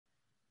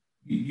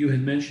You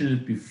had mentioned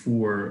it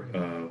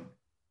before.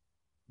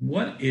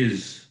 What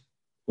is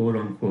quote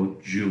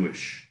unquote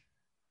Jewish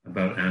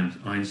about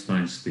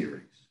Einstein's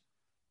theories?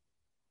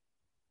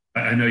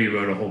 I know you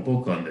wrote a whole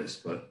book on this,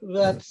 but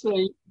That's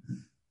a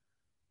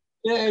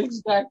Yeah,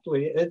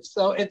 exactly.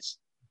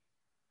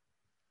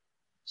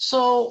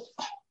 So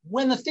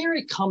when the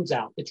theory comes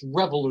out, it's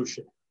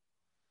revolutionary.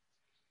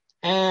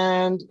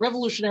 And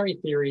revolutionary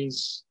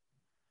theories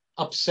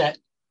upset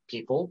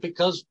people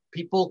because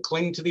people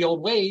cling to the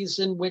old ways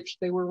in which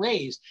they were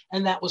raised.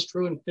 And that was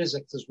true in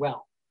physics as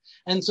well.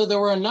 And so there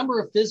were a number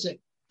of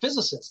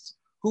physicists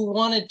who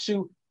wanted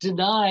to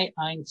deny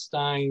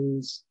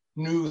Einstein's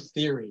new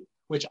theory,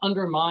 which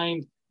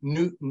undermined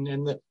Newton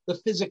and the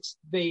physics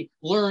they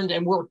learned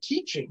and were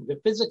teaching, the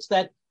physics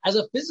that as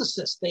a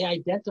physicist they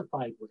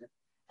identified with.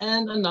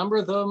 And a number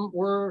of them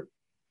were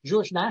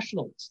Jewish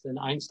nationalists. And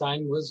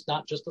Einstein was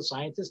not just a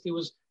scientist, he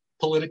was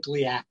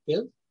politically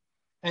active.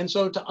 And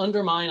so to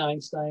undermine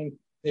Einstein,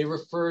 they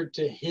referred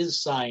to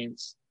his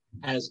science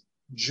as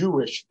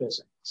Jewish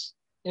physics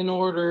in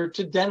order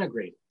to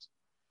denigrate it.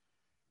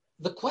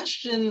 The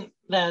question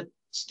that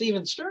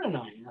Stephen Stern and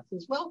I asked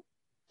is, well,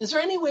 is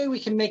there any way we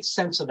can make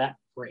sense of that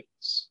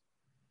phrase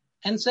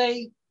and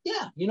say,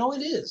 yeah,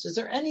 it is. Is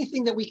there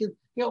anything that we can,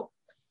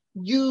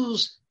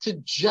 use to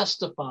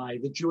justify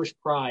the Jewish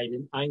pride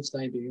in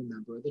Einstein being a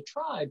member of the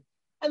tribe?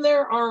 And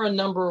there are a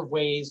number of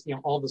ways,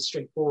 all the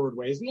straightforward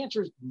ways. The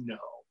answer is no.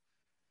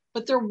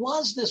 But there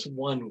was this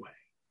one way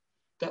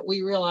that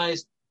we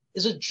realized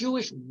is a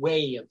Jewish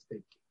way of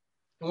thinking.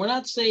 And we're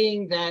not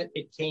saying that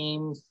it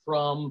came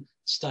from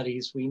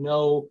studies. We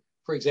know,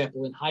 for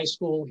example, in high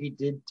school, he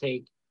did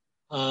take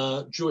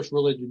Jewish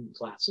religion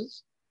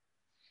classes.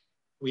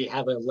 We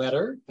have a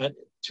letter,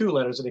 two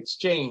letters in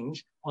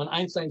exchange on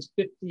Einstein's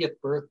 50th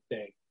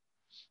birthday.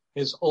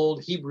 His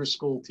old Hebrew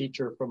school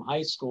teacher from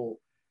high school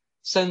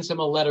sends him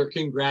a letter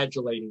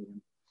congratulating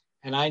him.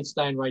 And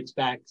Einstein writes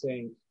back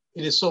saying,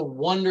 "It is so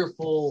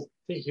wonderful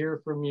to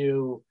hear from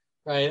you,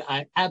 right?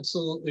 I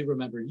absolutely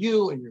remember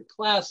you and your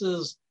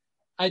classes.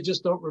 I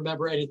just don't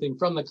remember anything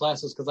from the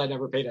classes because I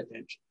never paid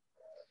attention."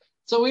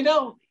 So we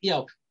know,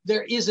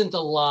 there isn't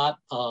a lot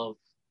of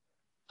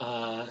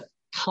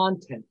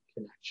content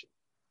connection,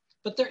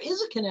 but there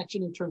is a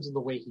connection in terms of the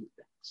way he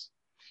thinks.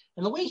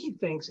 And the way he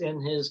thinks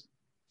in his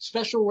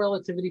special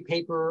relativity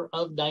paper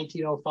of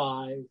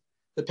 1905,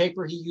 the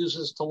paper he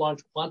uses to launch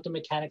quantum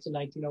mechanics in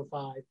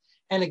 1905,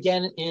 and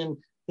again in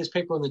his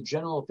paper on the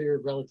general theory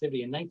of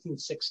relativity in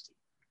 1960,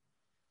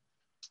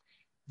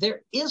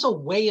 there is a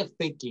way of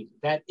thinking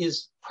that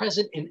is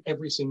present in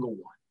every single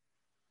one.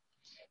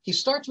 He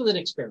starts with an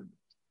experiment.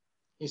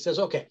 He says,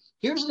 okay,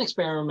 here's an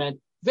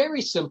experiment,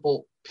 very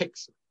simple,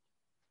 picture.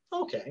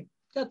 Okay,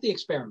 got the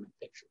experiment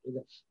picture.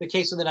 In the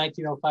case of the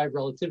 1905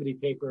 relativity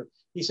paper,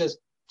 he says,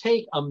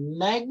 take a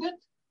magnet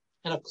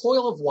and a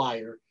coil of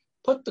wire,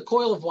 put the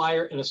coil of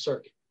wire in a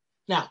circuit.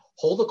 Now,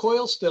 hold the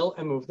coil still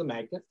and move the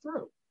magnet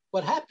through.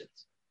 What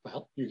happens?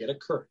 Well, you get a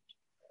current.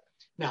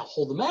 Now,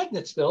 hold the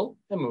magnet still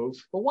and move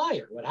the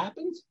wire. What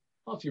happens?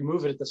 Well, if you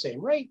move it at the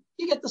same rate,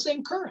 you get the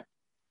same current.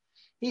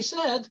 He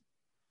said,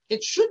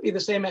 it should be the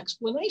same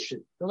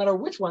explanation, no matter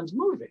which one's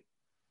moving.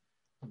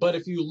 But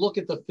if you look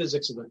at the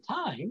physics of the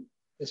time,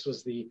 this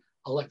was the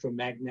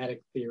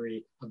electromagnetic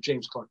theory of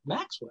James Clerk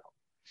Maxwell,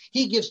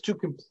 he gives two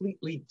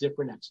completely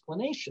different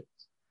explanations.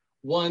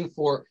 One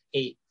for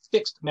a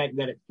fixed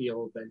magnetic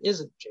field that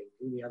isn't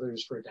changing, the other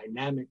is for a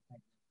dynamic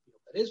magnetic field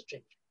that is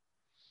changing.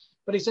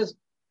 But he says,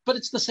 but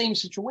it's the same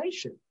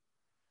situation.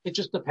 It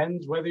just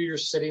depends whether you're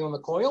sitting on the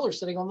coil or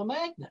sitting on the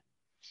magnet.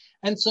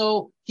 And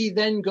so he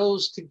then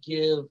goes to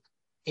give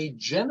a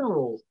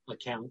general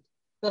account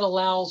that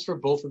allows for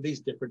both of these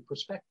different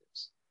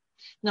perspectives.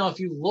 Now, if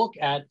you look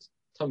at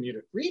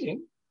Talmudic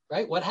reading,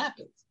 right, what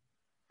happens?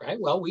 Right?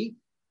 Well, we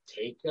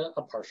take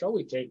a partial,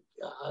 we take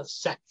a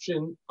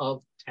section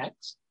of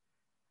text.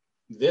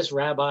 This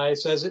rabbi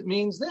says it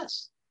means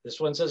this. This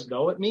one says,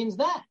 no, it means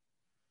that.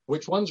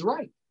 Which one's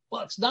right?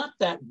 Well, it's not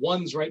that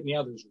one's right and the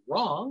other's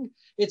wrong.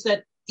 It's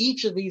that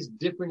each of these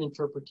different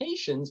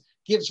interpretations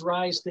gives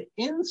rise to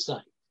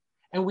insight.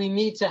 And we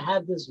need to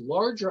have this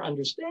larger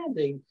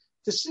understanding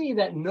to see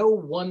that no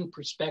one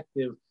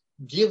perspective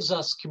gives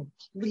us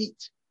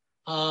complete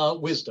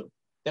wisdom,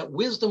 that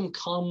wisdom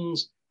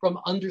comes from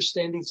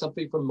understanding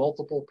something from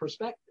multiple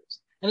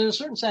perspectives. And in a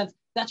certain sense,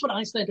 that's what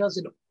Einstein does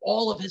in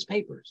all of his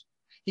papers.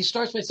 He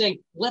starts by saying,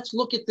 let's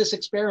look at this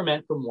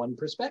experiment from one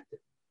perspective.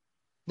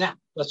 Now,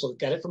 let's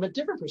look at it from a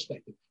different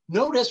perspective.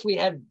 Notice we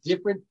have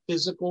different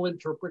physical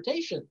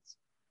interpretations.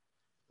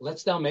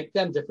 Let's now make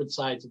them different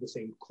sides of the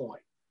same coin.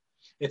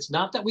 It's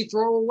not that we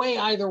throw away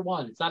either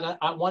one. It's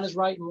not one is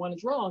right and one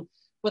is wrong,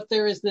 but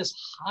there is this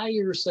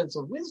higher sense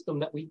of wisdom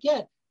that we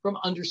get from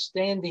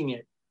understanding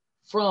it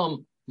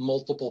from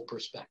multiple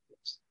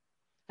perspectives.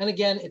 And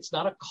again, it's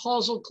not a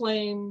causal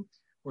claim.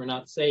 We're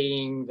not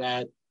saying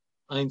that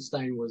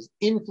Einstein was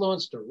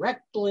influenced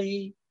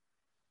directly,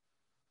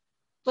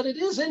 but it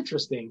is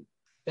interesting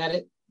that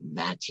it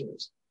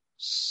matches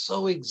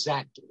so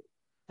exactly.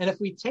 And if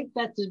we take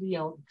that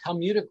to,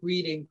 Talmudic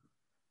reading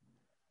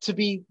to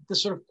be the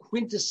sort of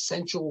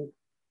quintessential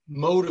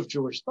mode of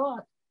Jewish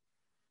thought,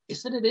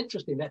 isn't it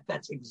interesting that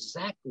that's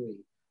exactly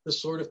the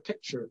sort of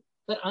picture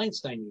that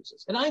Einstein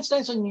uses? And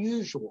Einstein's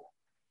unusual.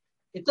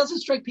 It doesn't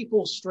strike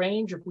people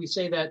strange if we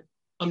say that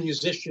a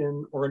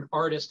musician or an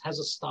artist has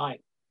a style.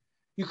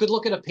 You could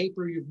look at a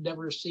paper you've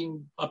never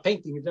seen, a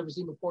painting you've never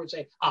seen before and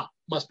say,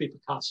 must be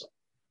Picasso.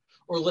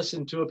 Or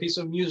listen to a piece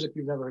of music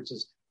you've never heard and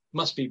says,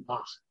 must be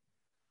Bach.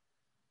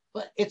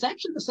 But it's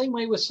actually the same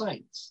way with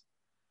science.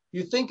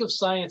 You think of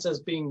science as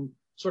being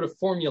sort of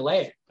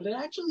formulaic, but it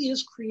actually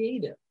is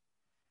creative.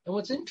 And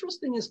what's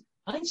interesting is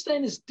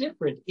Einstein is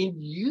different in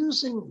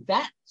using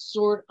that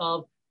sort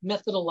of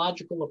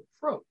methodological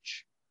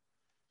approach,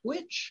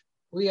 which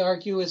we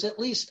argue is at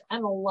least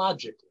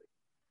analogically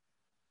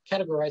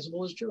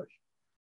categorizable as Jewish.